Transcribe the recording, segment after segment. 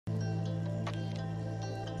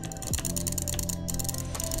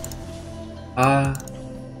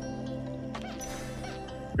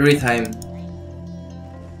Every time.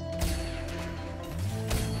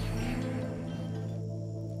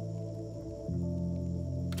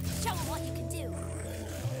 Show 'em what you can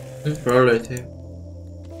do. Brawler too.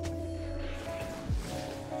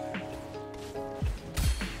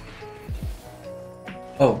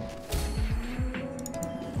 Oh.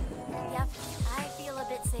 Yep, I feel a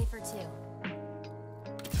bit safer too.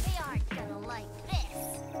 They aren't gonna like this.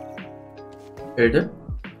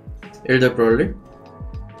 Elder Brawler.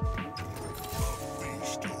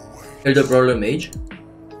 Elder Brawler Mage.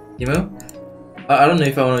 Teemo? I don't know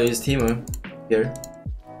if I want to use Teemo here.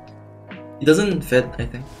 He doesn't fit, I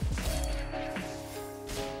think.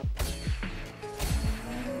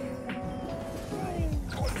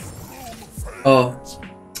 Oh,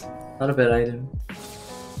 not a bad item.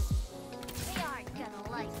 They aren't gonna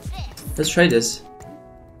like this. Let's try this.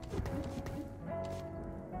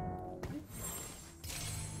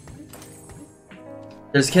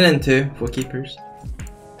 There's cannon too for keepers.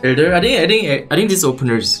 Elder, I think this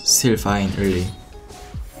opener is still fine early.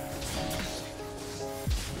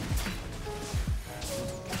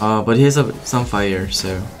 But he has some fire,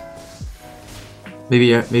 so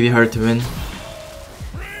maybe hard to win.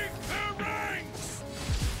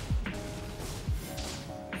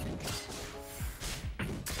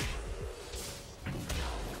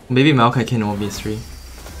 Maybe Maokai can 1v3.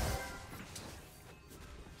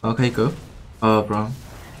 Maokai go. Brown.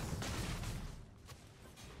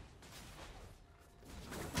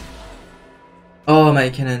 Oh, my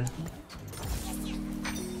cannon.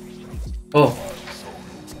 Oh.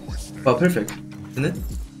 Wow, perfect. Isn't it?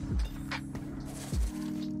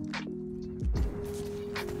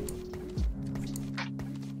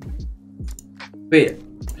 Wait.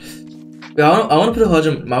 I want to put a hodge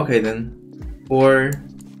on Maokai then. Or...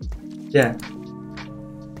 yeah.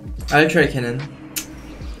 I'll try cannon.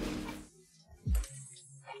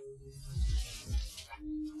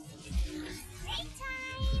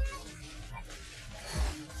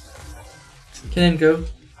 Cannon go.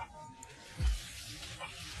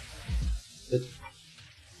 Good.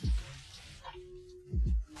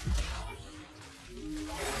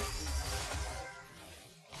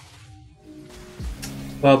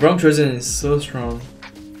 Wow, Brown Trojan is so strong.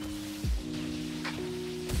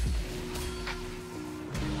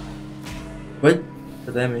 What?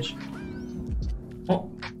 The damage. Oh.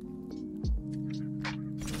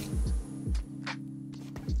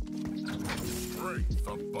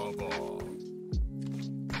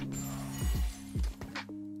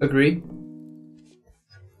 Agree.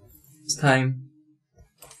 It's time.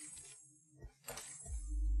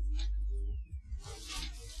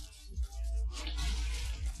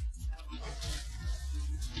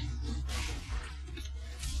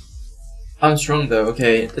 I'm strong though.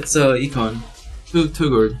 Okay, it's econ. Two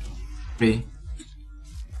gold. 3.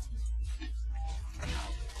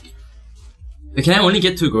 Wait, can I only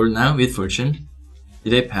get 2 gold now with fortune?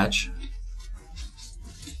 Did they patch?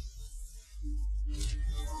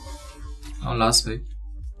 Oh, last week.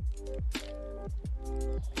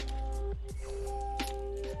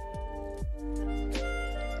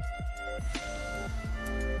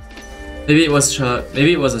 Maybe it was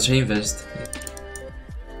a chain vest.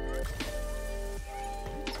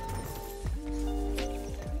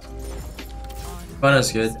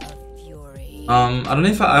 Banner's good. I don't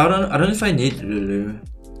know if I need Lulu,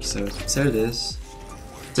 so sell this.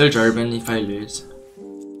 Sell Jarvan if I lose.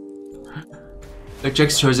 Like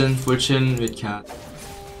Jack's chosen fortune with cat.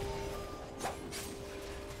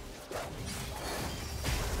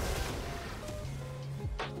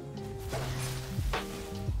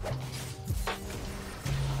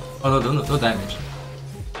 Oh no damage.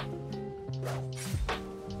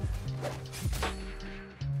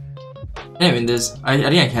 Can I win this? I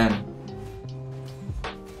think I can.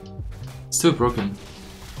 It's too broken.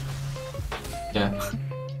 Yeah.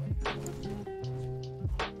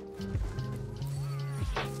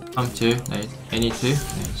 I'm 2, nice. I need 2,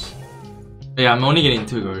 nice. Yeah, I'm only getting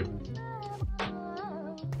 2 gold.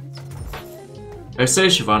 Let's sell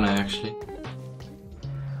Shyvana actually.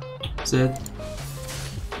 Zed.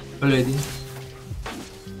 Oh lady.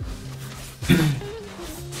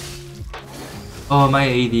 Oh, my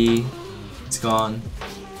AD. It's gone.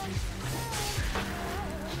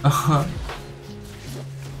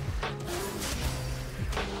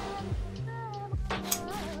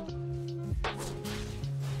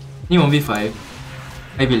 He won't be 5,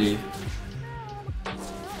 I believe.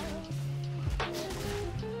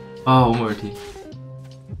 Oh, Morty.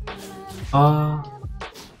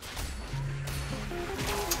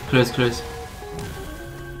 Close.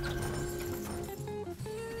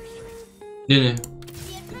 Yeah. The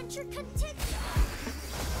adventure continues.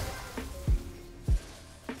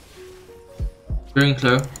 Very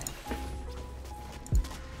close.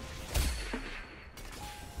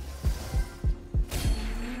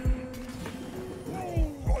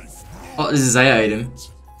 Oh, this is Xayah item.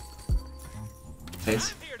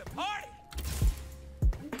 Nice.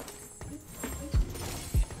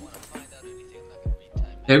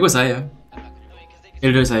 There goes Xayah.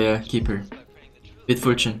 Here goes Xayah, keeper. With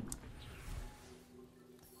fortune.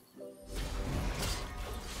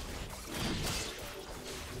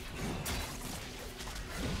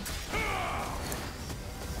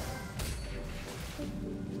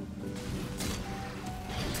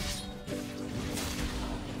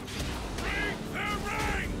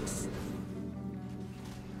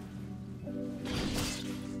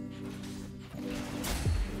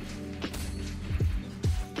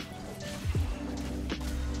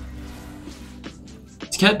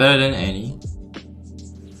 Cat better than Annie.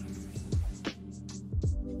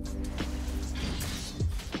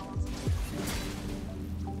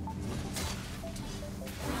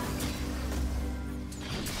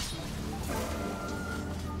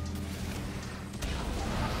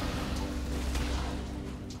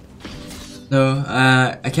 No,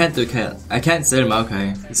 I can't do cat. I can't sell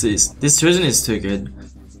Maokai. This version is too good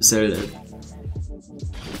to sell it.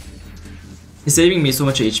 It's saving me so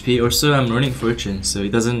much HP, also I'm running fortune, so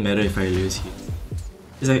it doesn't matter if I lose here.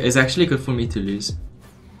 It's actually good for me to lose.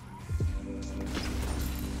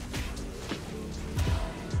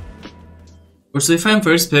 Also, if I'm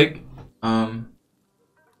first pick, I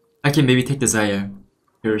can maybe take the Xayah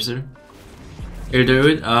cursor.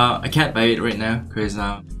 Elderwood, I can't buy it right now because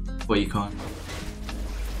what you can't.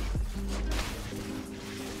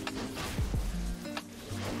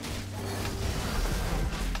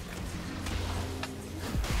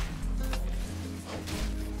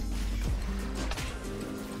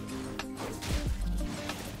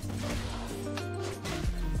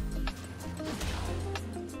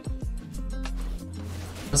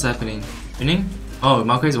 What's happening? Winning? Oh,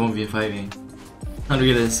 Maokai is 1v5ing. Oh, look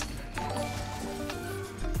at this.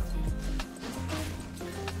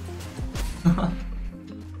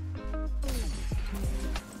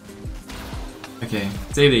 Okay,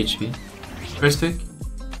 save the HP. First pick.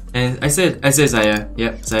 And I said Xayah.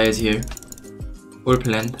 Yep, Xayah is here. Or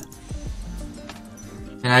planned.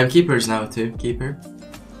 And I have keepers now too. Keeper.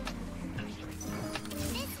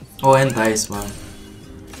 Oh, and dice, wow.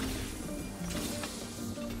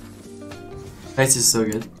 Dice is so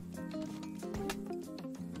good.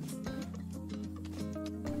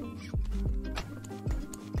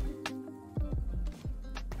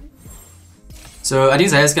 So I think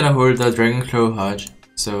Xayah's gonna hold the Dragon Claw Hodge.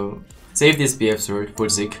 So save this BF sword for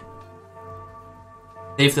Zeke.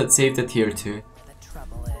 Save the tier 2. The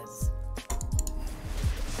trouble is.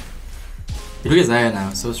 Look at Xayah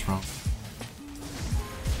now, so strong.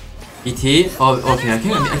 BT? Oh, okay.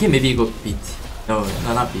 I can maybe go BT. No,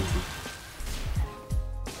 not BT.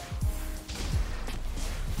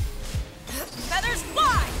 Feathers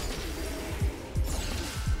fly.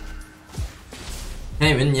 Can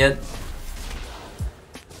I win yet?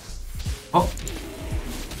 Oh.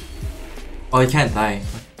 Oh, I can't die.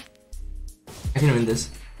 I can win this.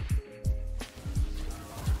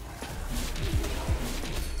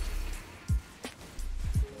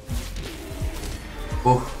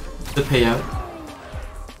 Oh, the payout.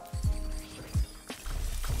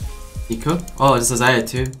 Eco? Oh, this is Xayah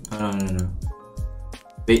too? Oh, no.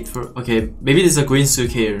 Wait for. Okay, maybe this is a Green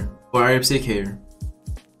Suit here. Or RFC here.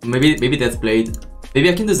 Maybe Deathblade. Maybe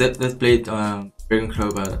I can do Deathblade Dragon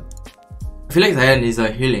Claw, but I feel like Xayah needs a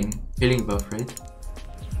healing buff, right?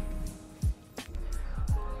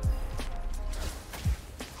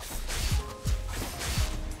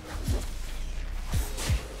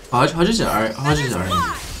 Hodges are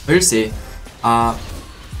we'll see.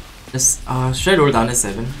 Should I lower down at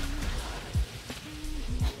 7?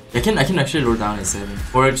 I can actually lower down at 7.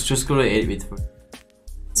 Or just go to 8 with 4.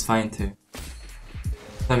 It's fine too.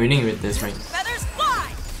 I'm winning with this, right? Feathers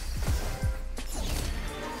fly.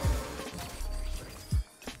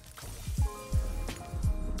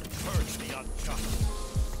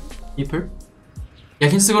 Keeper? Yeah, I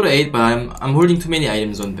can still go to 8, but I'm holding too many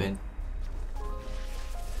items on bed.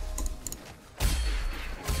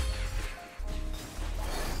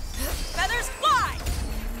 Feathers fly.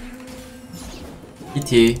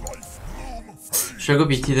 BT. Should I go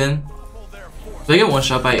BT then? Do I get one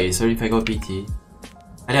shot by Acer if I go BT?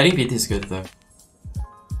 I think BT is good though.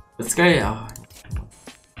 But this guy,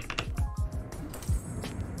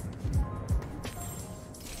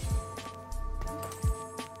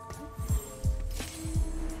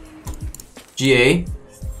 GA.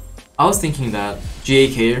 I was thinking that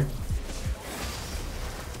GA care.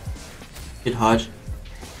 Hit Hodge.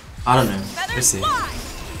 I don't know. Let's see.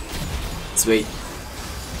 Let's wait.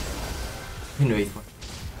 We can wait for it.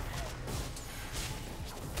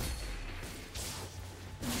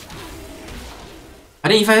 I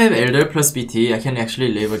think if I have Elder plus BT, I can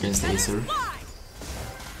actually live against Acer.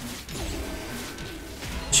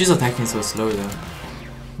 She's attacking so slow though.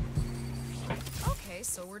 Okay,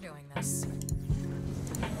 so we're doing this.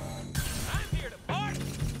 I'm here to party.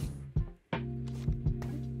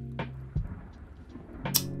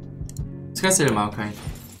 This guy's still Maokai.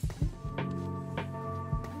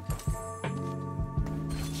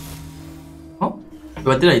 Oh?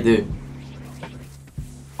 What did I do?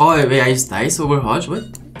 Oh wait, I used dice over Hodge?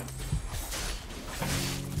 What?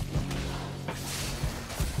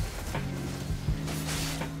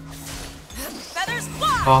 Feathers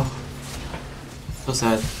fly! Oh. So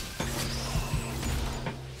sad.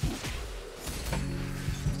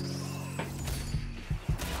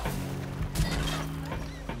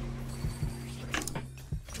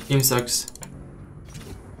 Game sucks.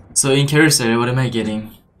 So in carousel, what am I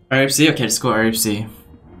getting? RFC? Okay, let's go RFC.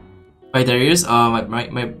 By Darius,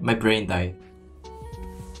 my brain died.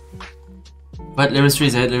 But level 3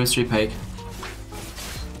 Zed, level 3 Pike.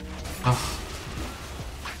 Oh.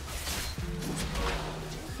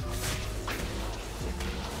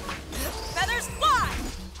 Feathers fly!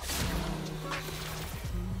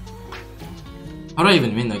 How do I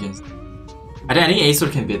even win against? I think Acer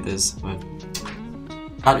can beat this, but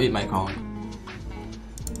not with my comp.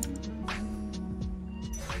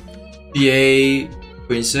 GA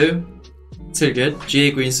Guinsu, still good.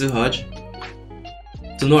 GA Guinsu Hodge.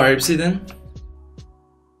 So no RFC then?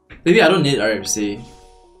 Maybe I don't need RFC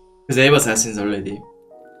because they have assassins already.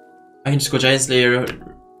 I can just go Giant Slayer.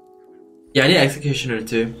 Yeah, I need Executioner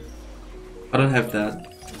too. I don't have that.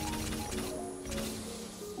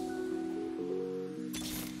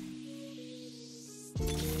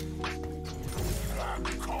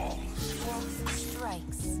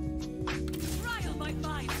 Strikes. Trial by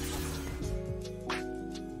fire!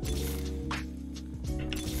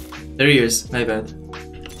 There he is, my bad.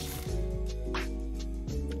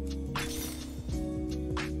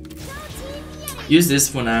 Use this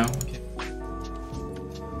for now. Okay.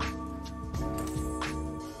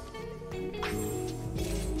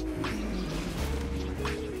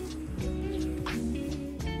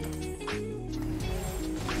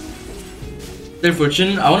 Their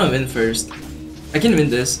fortune, I wanna win first. I can win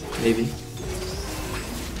this, maybe.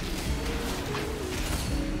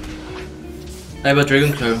 I have a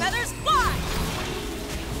Dragon Claw. Feathers fly!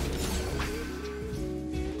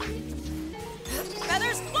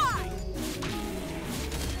 Feathers fly!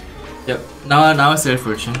 Yep, now I sell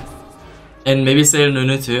fortune. And maybe sell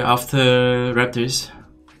Nunu too after Raptors.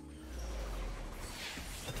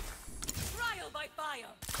 Trial by fire!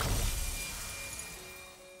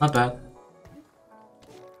 Not bad.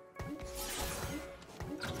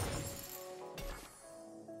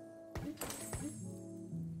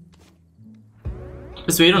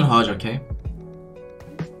 Just wait on Hodge, okay?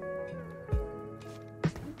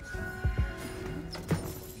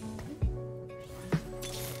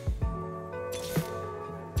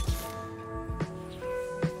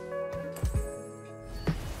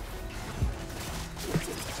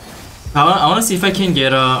 I wanna see if I can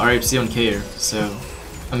get a RFC on Kair, so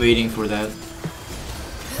I'm waiting for that.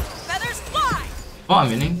 Feathers fly! Oh, I'm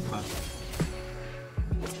winning. Wow.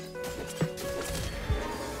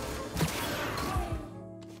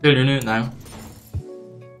 Still Nunu now.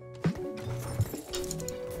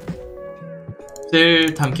 Still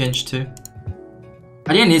Tamkench too.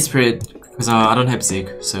 I think I need Spirit because I don't have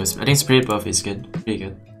Zig, so I think Spirit buff is good, pretty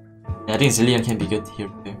good. Yeah, I think Zillion can be good here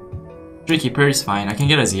too. Tree Keeper is fine. I can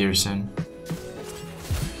get a Zir soon.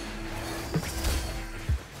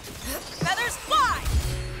 Feathers fly!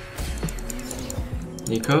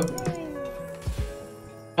 Nico.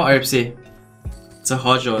 Oh, RFC. It's a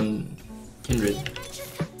Hodge on Kindred.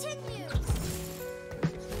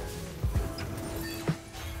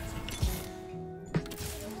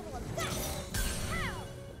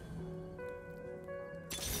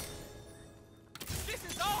 This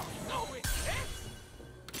is all so intense.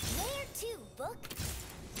 Layer 2, book.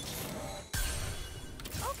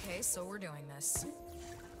 Okay, so we're doing this.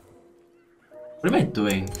 What am I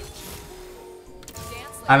doing? Dance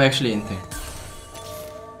I'm actually in there.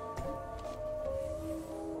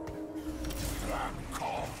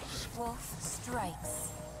 Wolf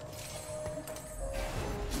strikes.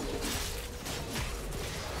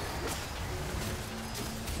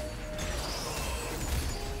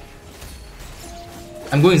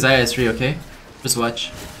 I'm going Xayah S3, okay? Just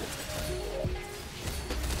watch.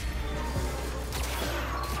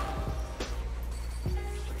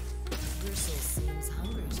 Gristle seems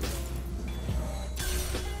hungry today.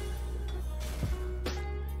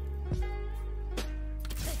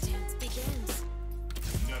 The dance begins.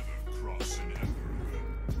 Never cross an emperor.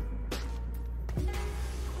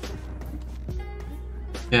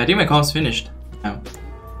 Yeah, I think my call's finished now.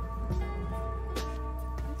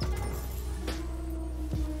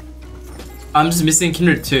 I'm just missing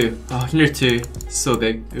Kindred 2. Oh, Kindred 2. So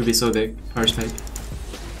big. It would be so big. Power spike.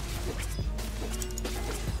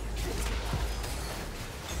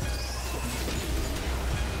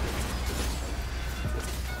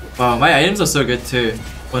 Wow, my items are so good too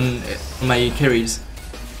on my carries.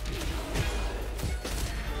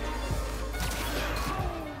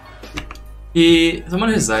 Someone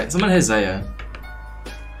has Xayah.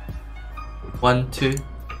 1, 2.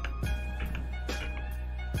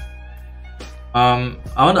 I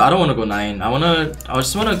don't wanna go 9. I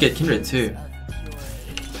just wanna get Kindred 2.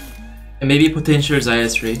 And maybe potential Xayah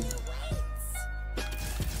 3.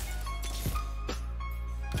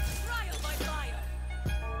 Trial by fire.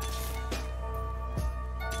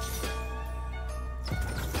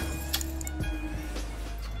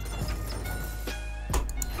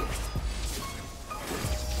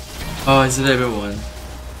 Oh, is it everyone?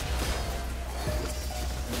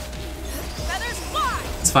 Feathers fly.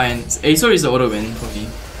 It's fine. Azor is the auto win for me.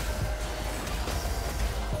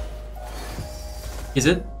 Is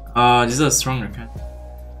it? This is a strong Rakan.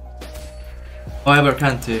 Oh, I have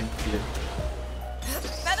Rakan too. Here.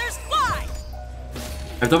 Feathers fly.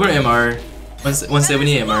 I have double MR,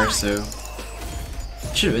 170 MR, so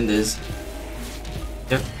I should win this.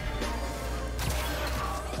 Yep.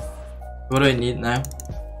 What do I need now?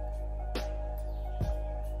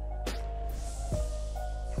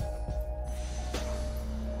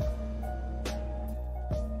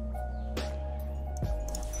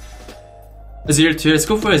 A 0-2, let's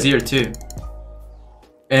go for a 0-2.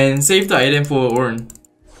 And save the item for Ornn.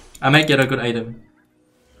 I might get a good item.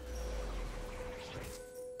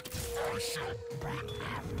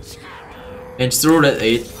 And just roll at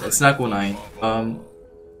 8, let's not go 9. I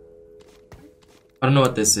don't know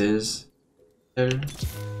what this is. There. Their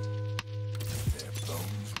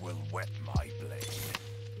bones will wet my blade.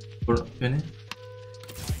 Or finish.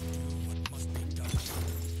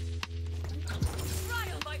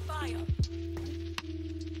 Trial by fire.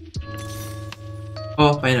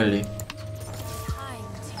 Oh, finally.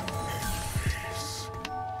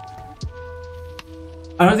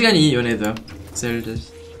 I don't think I need Yone though. Sell this.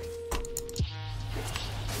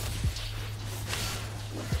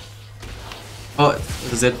 Oh,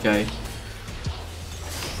 the Z guy.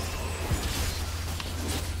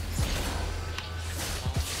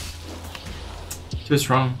 Too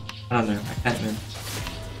strong. I don't know. I can't win.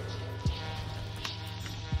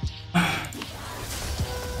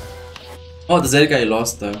 Oh, the Z guy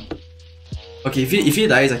lost though. Okay, if he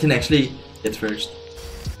dies, I can actually get first.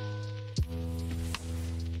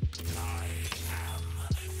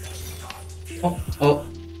 Oh.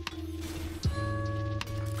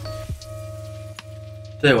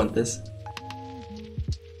 Do I want this?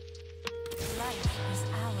 Life is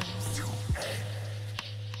ours.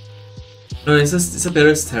 No, it's a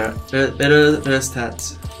better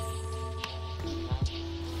stats.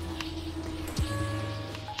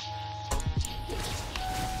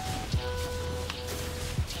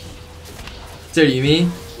 Is there Yumi?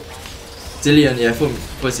 Zillion, yeah, for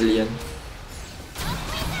Zillion.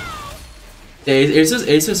 Yeah,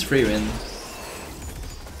 Acer's free win.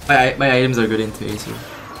 My items are good into Acer.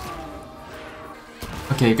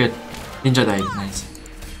 Okay, good. Ninja died, nice.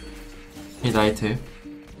 He died too.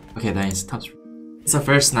 Okay, nice. Top 3. It's a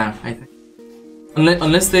first now, I think.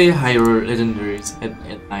 Unless they hire legendaries at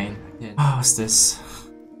 9. Yeah. Oh, what's this?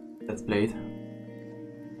 That's Blade.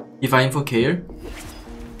 Divine for Care?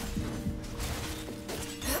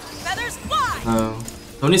 Feathers fly. No.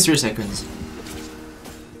 Only 3 seconds.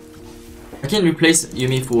 I can replace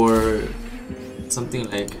Yumi for something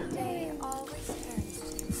like, Day always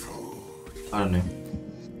turns. I don't know.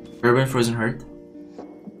 Urban Frozen Heart?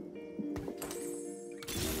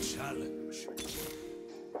 Challenge.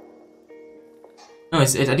 No, I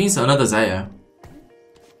think it's another Xayah.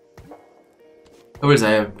 Double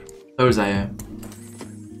Xayah.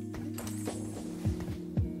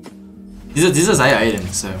 These are Xayah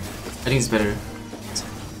items, so I think it's better.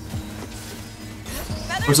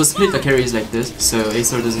 Also split the carries like this, so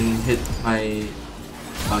Acer doesn't hit my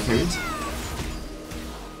carries.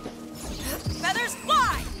 Feathers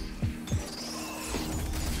fly.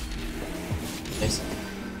 Nice.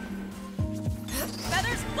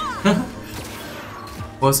 Feathers fly.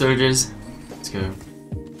 More soldiers. Let's go.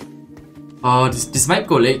 Oh, this might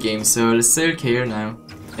go late game, so let's sell KR now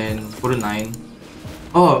and go to 9.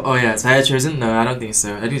 Oh yeah, Xayah chosen? No, I don't think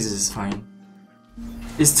so. I think this is fine.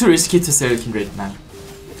 It's too risky to sell Kindred now.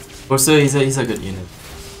 Also, he's a good unit.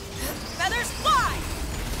 Feathers fly!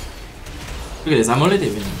 Look at this, I'm already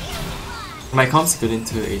winning. My comp's good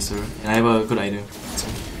into Acer, and I have a good item. So,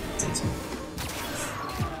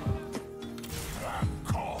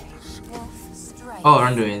 Wolf strike. oh,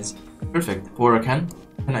 Rondo wins. Perfect. 4 can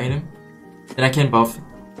item. Then I can buff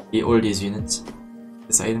all these units.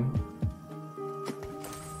 This item.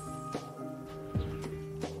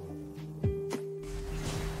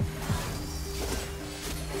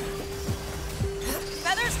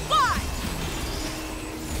 Feathers fly!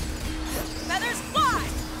 Feathers fly!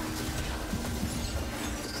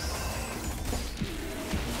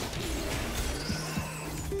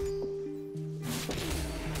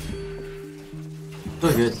 So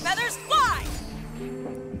good. Feathers fly!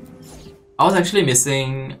 I was actually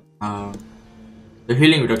missing the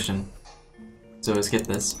healing reduction. So let's get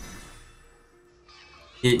this.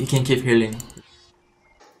 He can keep healing.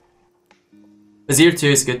 The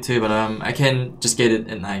 0-2 is good too, but I can just get it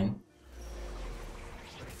at 9.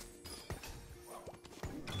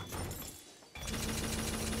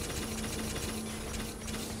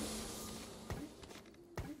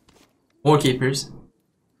 More keepers.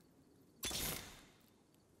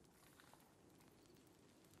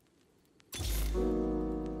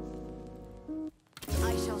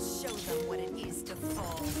 I shall show them what it is to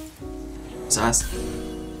fall. Let's ask. They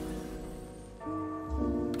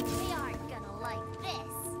aren't gonna like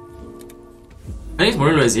this. I think it's more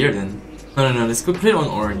or less here then. No, let's go put it on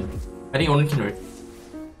Orin. I think Orin can work.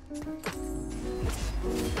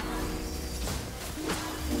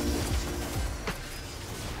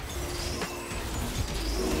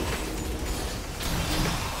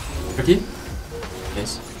 Okay?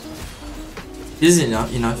 Yes. This is enough.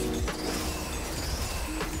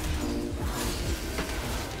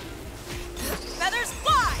 Feathers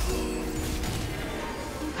fly!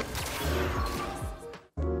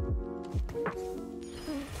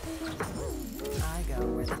 I go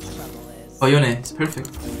where the trouble is. Oh, Yone, it's perfect.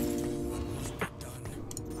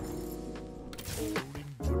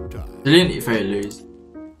 Brilliant if I lose.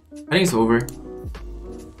 I think it's over.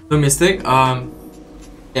 So Mystic,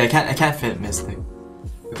 yeah, I can't fit Mystic.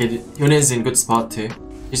 Okay, Yone is in good spot too.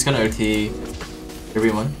 He's gonna ulti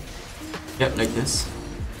everyone. Yep, like this.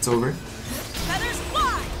 It's over. Feathers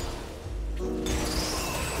fly!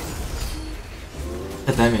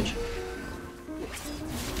 The damage.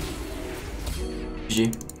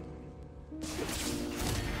 GG.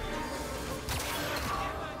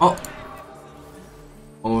 Oh!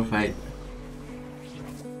 One more fight.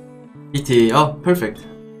 ET. Oh, perfect.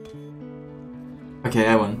 Okay,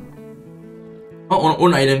 I won. Oh,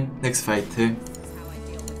 one item. Next fight too.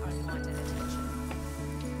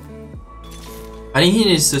 I think he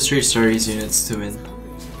needs to straight start his units to win.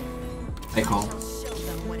 I call. Show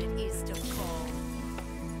them what it is to fall.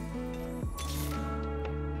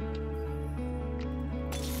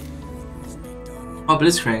 Oh,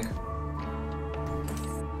 Blitzcrank.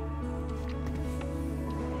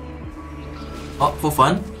 Oh, for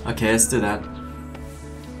fun? Okay, let's do that.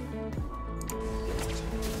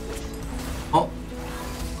 Oh.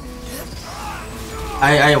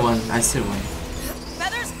 I won. I still won.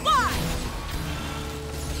 Feathers fly!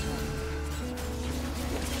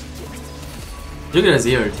 Look at the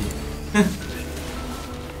ZRT.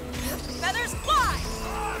 Feathers fly!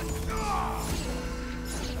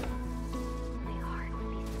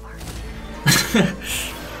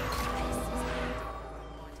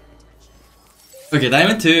 Okay,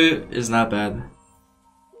 Diamond 2 is not bad.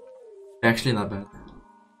 Actually not bad.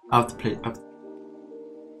 I have to play up.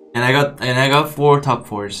 And I got 4 top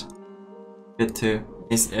 4s. Good too.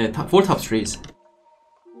 It's 4 top 3s.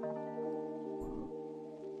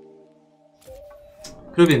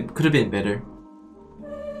 Could have been better.